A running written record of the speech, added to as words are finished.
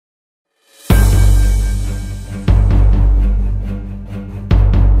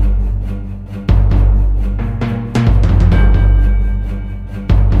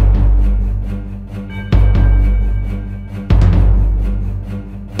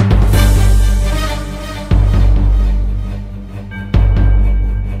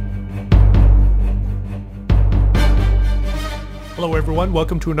everyone,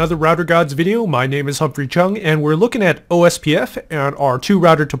 welcome to another RouterGods video. My name is Humphrey Cheung and we're looking at OSPF and our two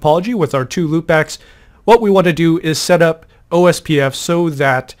router topology with our two loopbacks. What we want to do is set up OSPF so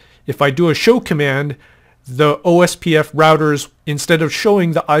that if I do a show command, the OSPF routers, instead of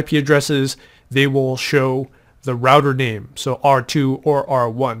showing the IP addresses, they will show the router name, so R2 or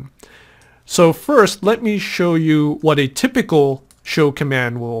R1. So first, let me show you what a typical show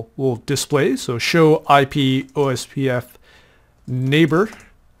command will display. So show IP OSPF neighbor.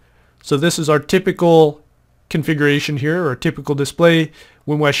 So this is our typical configuration here, or typical display.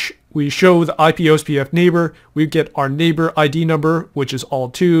 When we show the IP OSPF neighbor, we get our neighbor ID number, which is all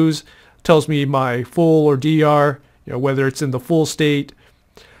twos, tells me my full or DR, whether it's in the full state.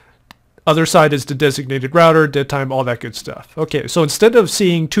 Other side is the designated router, dead time, all that good stuff. Okay, so instead of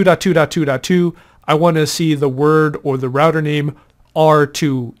seeing 2.2.2.2, I want to see the word or the router name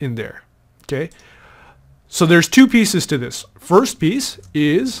R2 in there. Okay, so there's two pieces to this. First piece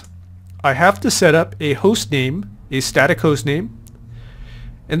is I have to set up a host name, a static host name,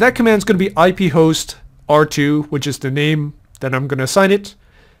 and that command is going to be IP host R2, which is the name that I'm going to assign it,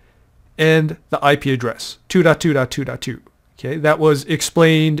 and the IP address 2.2.2.2. Okay, that was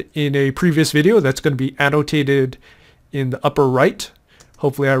explained in a previous video that's going to be annotated in the upper right.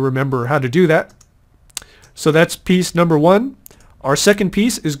 Hopefully I remember how to do that. So that's piece number one. Our second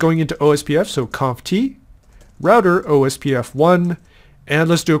piece is going into OSPF, so conf t router OSPF 1, and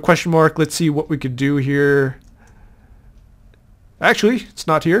let's do a question mark. Let's see what we could do here. Actually, it's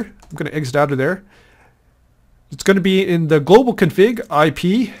not here. I'm going to exit out of there. It's going to be in the global config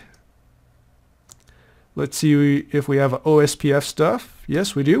IP. Let's see if we have OSPF stuff.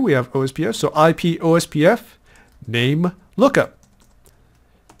 Yes, we do. We have OSPF. So IP OSPF name lookup.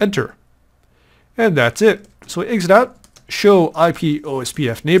 Enter. And that's it. So we exit out. Show IP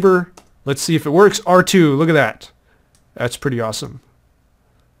OSPF neighbor. Let's see if it works. R2. Look at that. That's pretty awesome.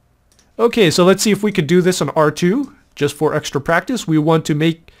 Okay, so let's see if we could do this on R2. Just for extra practice, we want to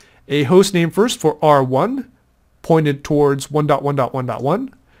make a host name first for R1 pointed towards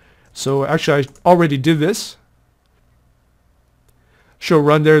 1.1.1.1. So actually I already did this. Show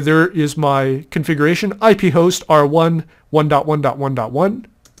run there. There is my configuration. IP host R1 1.1.1.1.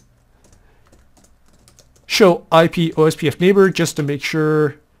 Show IP OSPF neighbor just to make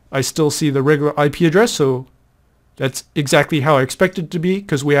sure I still see the regular IP address. So that's exactly how I expect it to be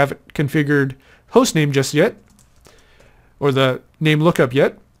because we haven't configured host name just yet, or the name lookup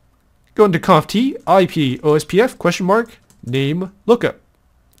yet. Go into conf t IP OSPF question mark name lookup.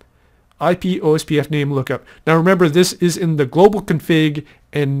 IP OSPF name lookup. Now remember, this is in the global config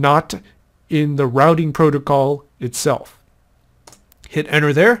and not in the routing protocol itself. Hit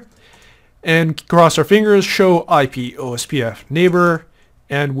enter there and cross our fingers, show IP OSPF neighbor,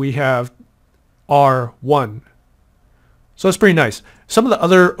 and we have R1. So that's pretty nice. Some of the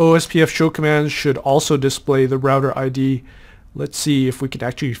other OSPF show commands should also display the router ID. Let's see if we can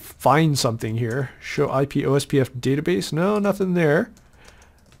actually find something here. Show IP OSPF database. No, nothing there.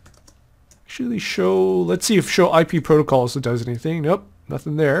 Actually show, let's see if show IP protocols does anything. Nope,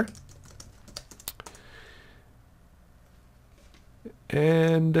 nothing there.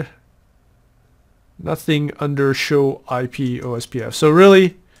 And nothing under show IP OSPF. So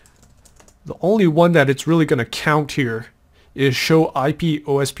really, the only one that it's really going to count here is show IP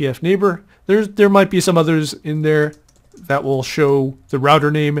OSPF neighbor. There might be some others in there that will show the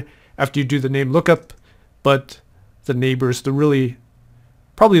router name after you do the name lookup, but the neighbor is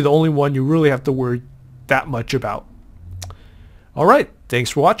probably the only one you really have to worry that much about. All right,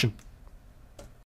 thanks for watching.